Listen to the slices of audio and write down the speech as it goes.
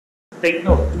take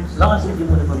note, as long as hindi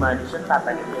mo na mamanage yung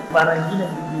tatagal yan, para hindi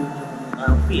nag-build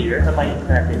yung fear sa mind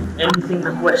natin. Anything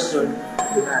na question,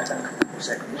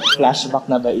 flashback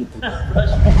na ba ito?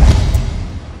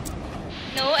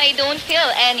 No, I don't feel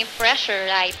any pressure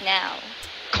right now.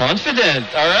 Confident,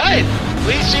 alright!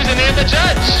 Please choose a name to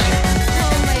judge!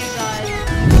 Oh my god.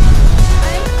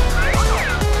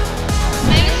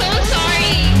 I'm so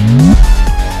sorry!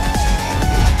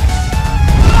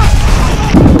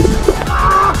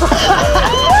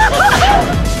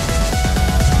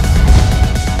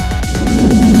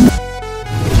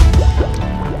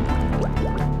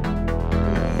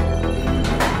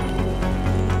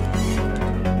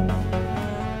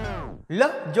 La,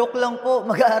 joke lang po.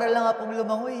 Mag-aaral lang nga pong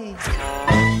lumangoy.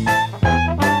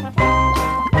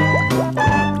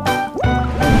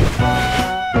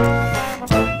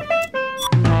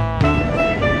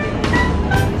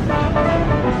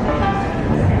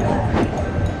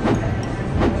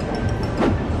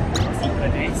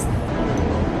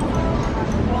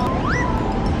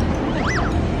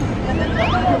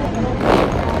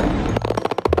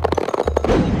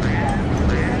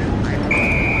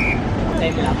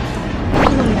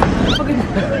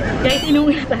 Kahit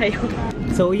inuwi tayo.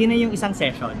 So, yun na yung isang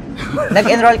session.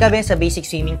 Nag-enroll kami sa basic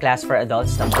swimming class for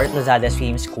adults ng Bert Lozada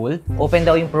Swim School. Open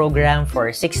daw yung program for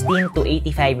 16 to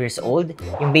 85 years old.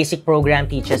 Yung basic program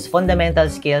teaches fundamental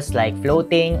skills like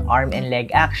floating, arm and leg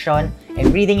action,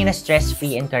 and breathing in a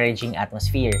stress-free, encouraging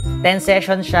atmosphere. 10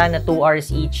 sessions siya na 2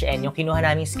 hours each, and yung kinuha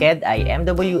naming sked ay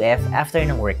MWF after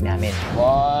ng work namin.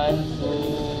 1,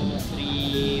 2,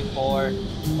 3, 4,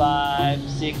 5,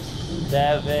 6,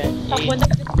 7,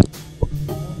 8.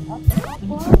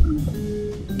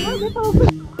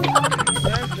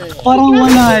 Parang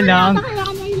wala lang.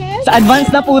 Sa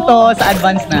advance na po to, sa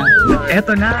advance na.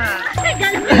 Eto na.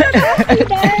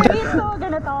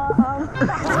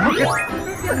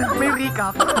 May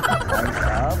recap. Arms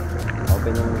up.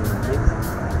 Open yung hips.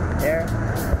 Air.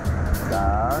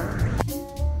 Down.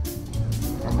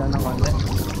 And down ng konti.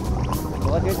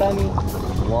 Look at your tummy.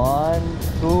 1,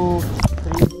 2,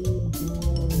 3, 4,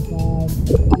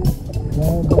 5, 6, 7,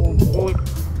 8,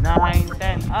 9,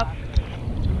 10. Up.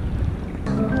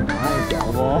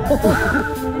 Wow.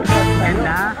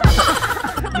 Ganda.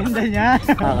 Ganda niya.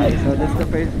 Okay, so that's the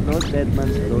first float, dead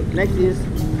man's float. Next is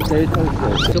turtle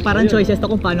float. So parang choices to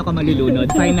kung paano ka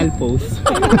malulunod. Final pose.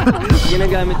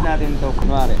 Ginagamit natin to,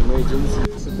 kunwari, emergency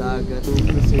sa dagat to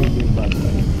preserve yung body.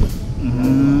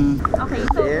 Okay,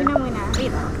 so una muna.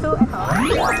 Wait. So, ito.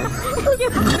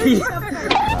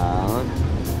 Down.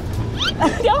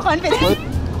 Hindi ako confident.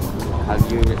 Hug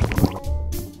your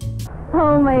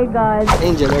Oh my God.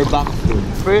 angel or back foot.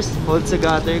 First, hold sa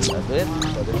gutter. That's it.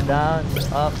 Shoulders down,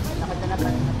 up.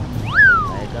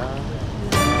 Lie down.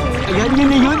 Ayan,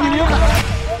 yun yun.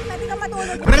 Pwede ka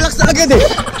matulog. Relax na agad eh.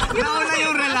 Nauna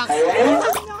yung relax.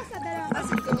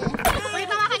 Wait,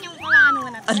 tawakan yung kawakan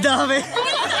mo na. Ang dami.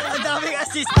 Ang daming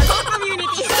assistant.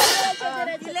 Community.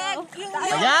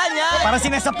 Ayan, yan. Para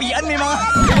sinasapian may mga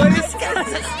walis ka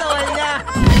sa stall niya.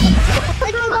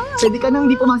 Pwede ka nang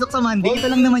hindi pumasok sa Monday. Ito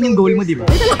lang naman yung goal mo, di ba?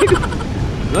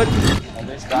 Good.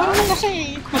 Shoulders down.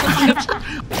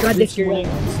 God bless you.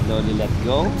 Slowly let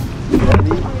go.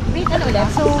 Ready? Wait, ano ulit?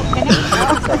 So,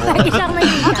 lagi siyang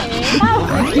mahihika eh.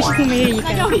 Lagi siyang mahihika.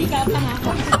 Nagahika pa nga ako.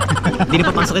 Hindi na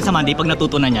papasokin sa Monday pag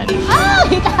natuto na niyan.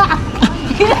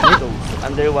 Ito,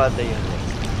 underwater yun.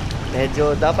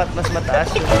 Medyo dapat mas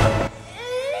mataas yun.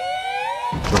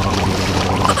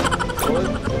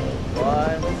 Hold.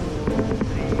 1, 2,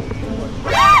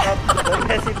 3, 4. Stop. Don't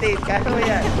hesitate. Kaya mo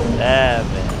yan. 7,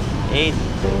 8,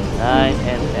 9,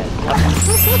 and 10. Up.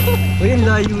 Uy, ang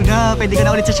layo na. Pwede ka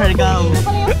na ulit sa Siargao. Ito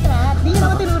pala yung strat. Di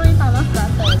naman tinuro yung tamang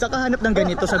strat. Saka hanap ng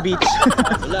ganito sa beach.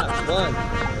 Relax. 1,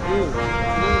 2, 3,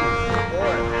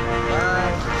 4,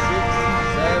 5,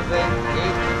 6, 7,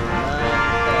 8, 9,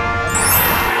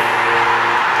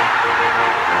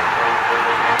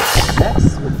 10.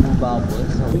 Next, with two bubbles.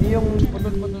 So, hindi yung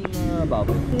punon-punon na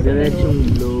bubble.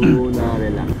 Diretsong blow na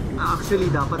relax. Actually,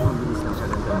 dapat mabilis lang siya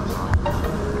ganda.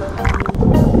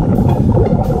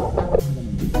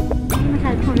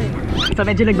 Masyadong relax. So,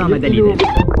 medyo nagmamadali din.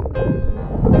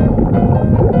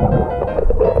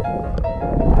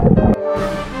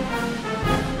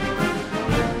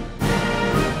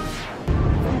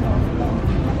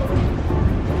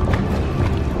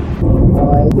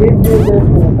 Okay, 3 builders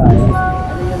po tayo.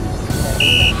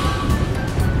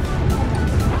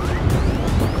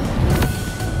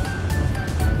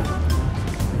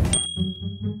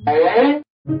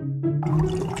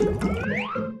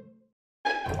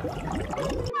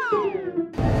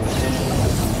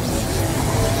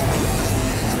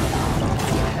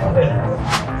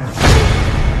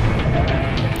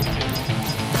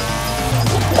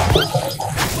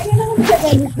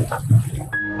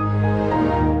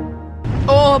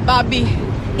 Oh, Bobby.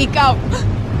 Ikaw.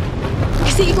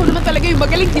 Kasi ikaw naman talaga yung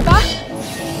magaling, di ba?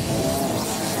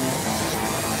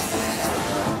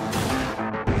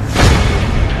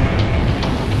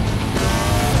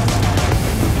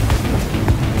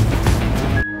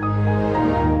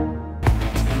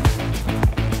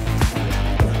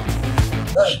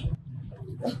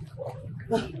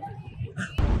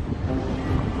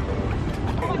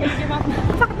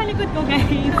 Sakit na likod ko, guys.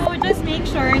 So, just make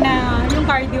sure na yung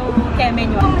cardio keme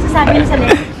nyo. Kung masasabi nyo sa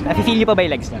legs. Nafe-feel niyo pa ba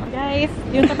yung legs niyo? Guys,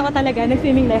 yung totoo talaga,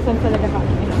 nag-swimming lessons talaga kami.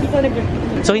 Hindi ko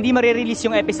nag-release. So, hindi marirelease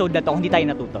yung episode na to kung hindi tayo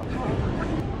natuto.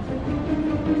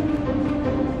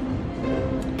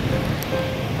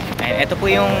 Ayan, ito po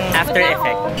yung after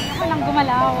effect. Ako lang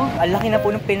gumalaw. Ang laki na po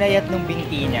ng pinayat ng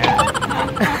binti niya.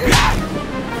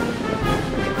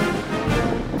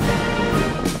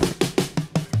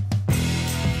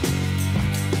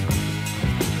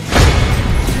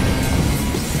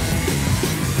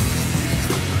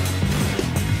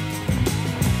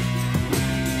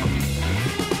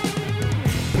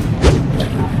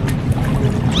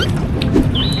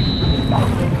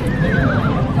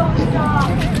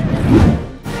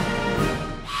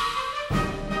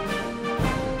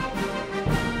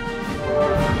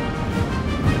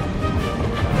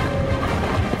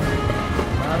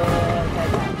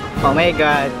 Oh my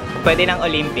God, pwede ng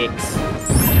Olympics.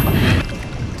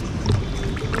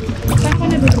 Saan ko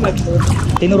nag-vlog po?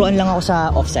 Tinuruan lang ako sa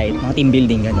offsite, mga team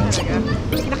building, gano'n.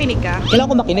 Nakinig ka?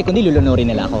 Kailangan ko makinig, kundi lulunurin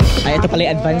nila ako. Ay, ito pala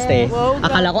yung advanced eh.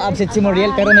 Akala ko absent si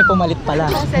Muriel, pero may pumalit pala.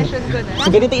 Session ko na. So,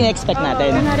 ganito in-expect natin.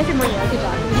 Kunwari si Muriel, si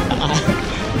John.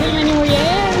 Galing na ni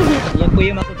Muriel. Yan po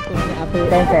yung matutunan niya after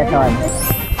 10 sessions.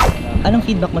 Anong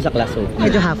feedback mo sa class? So,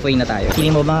 medyo halfway na tayo.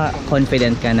 Feeling mo ba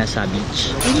confident ka na sa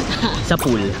beach? Hindi ka. Sa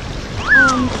pool?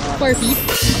 4 feet.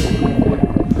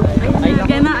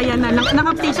 Ayan na, ayan na.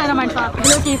 Naka-update siya naman siya.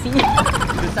 Hello, Casey.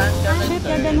 Bakit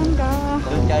ka ganun ka?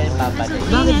 Doon kayo papalik.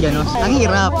 Bakit gano'n? Ang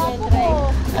hirap.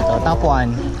 Ito, top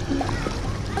 1.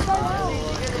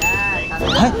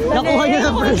 Ay, nakuha niya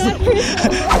na first.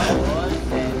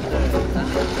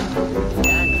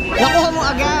 Nakuha mo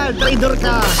agad! Trader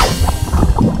ka!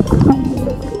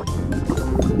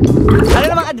 Ano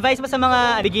namang advice mo sa mga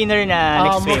beginner na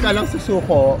nag-swim? Huwag ka lang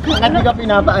susuko. At di ka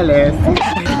pinapaalis.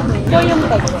 Ikaw yung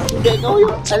tag. Hindi, ikaw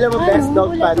yung, alam mo, best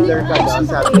dog paddler ka daw,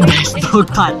 sabi. Best dog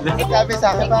paddler? Sabi sa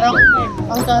akin, parang,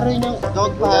 ang karoy niyang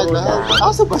dog paddler.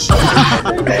 Aso ba siya?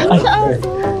 Sa aso.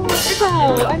 Ikaw,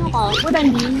 ano ka?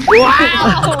 Budandi.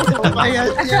 Wow!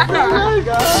 Bayad niya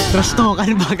talaga. Trash talk ka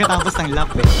ba katapos ng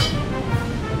lap eh?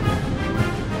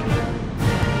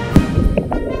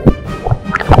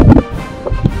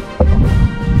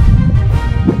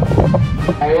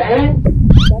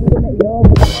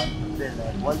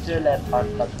 Once your left hand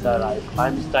touch the right,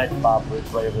 hand start bubbles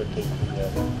where you're taking your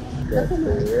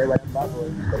walang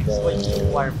bubbles. When you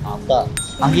warm up.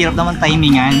 Ang hirap naman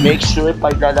timingan. Make sure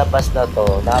pag lalabas na to,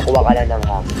 nakakuha ka na ng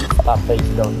hangin.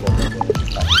 Pa-face down mo.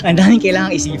 Ang daming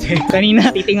kailangang isipin.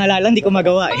 Kanina, titingala lang, di ko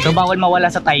magawa eh. So, bawal mawala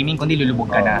sa timing, kundi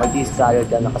lulubog ka na. Mag-desire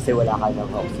ka na kasi wala ka ng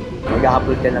oxygen.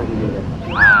 Mag-upload ka ng hilingan.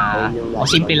 O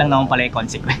simple lang naman pala yung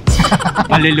consequence.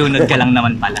 Malulunod ka lang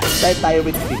naman pala. Start tayo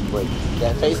with speedboard.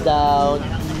 Then face down.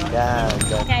 Yan.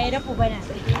 Kaya na po ba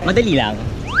natin? Madali lang.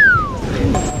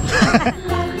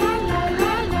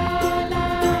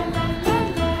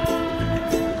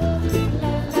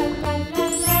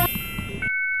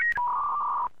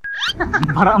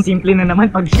 Parang ang simple na naman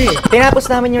pag siya. Tinapos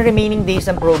namin yung remaining days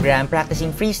ng program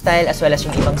practicing freestyle as well as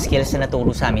yung ibang skills na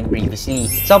naturo sa amin previously.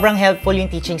 Sobrang helpful yung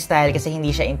teaching style kasi hindi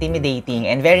siya intimidating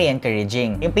and very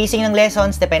encouraging. Yung pacing ng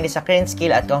lessons depende sa current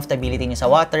skill at comfortability niyo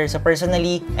sa water. So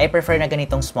personally, I prefer na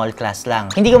ganitong small class lang.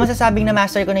 Hindi ko masasabing na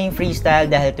master ko na yung freestyle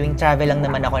dahil tuwing travel lang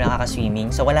naman ako nakaka-swimming,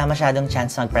 so wala masyadong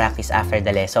chance mag-practice after the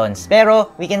lessons.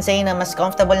 Pero we can say na mas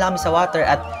comfortable na kami sa water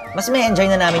at mas may enjoy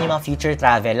na namin yung mga future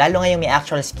travel, lalo ngayong may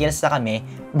actual skills na kami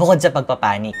bukod sa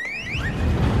pagpapanik.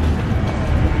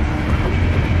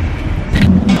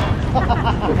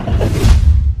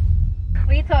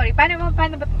 Wait, sorry. Paano ba?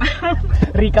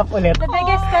 Recap ulit. The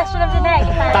biggest question of the day.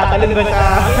 Tatalon ba na?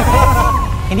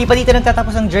 Hindi pa dito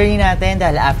nagtatapos ang journey natin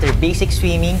dahil after basic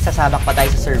swimming, sasabak pa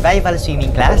tayo sa survival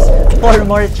swimming class for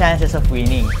more chances of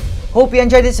winning. Hope you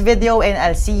enjoyed this video and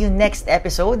I'll see you next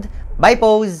episode. Bye,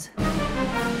 pose!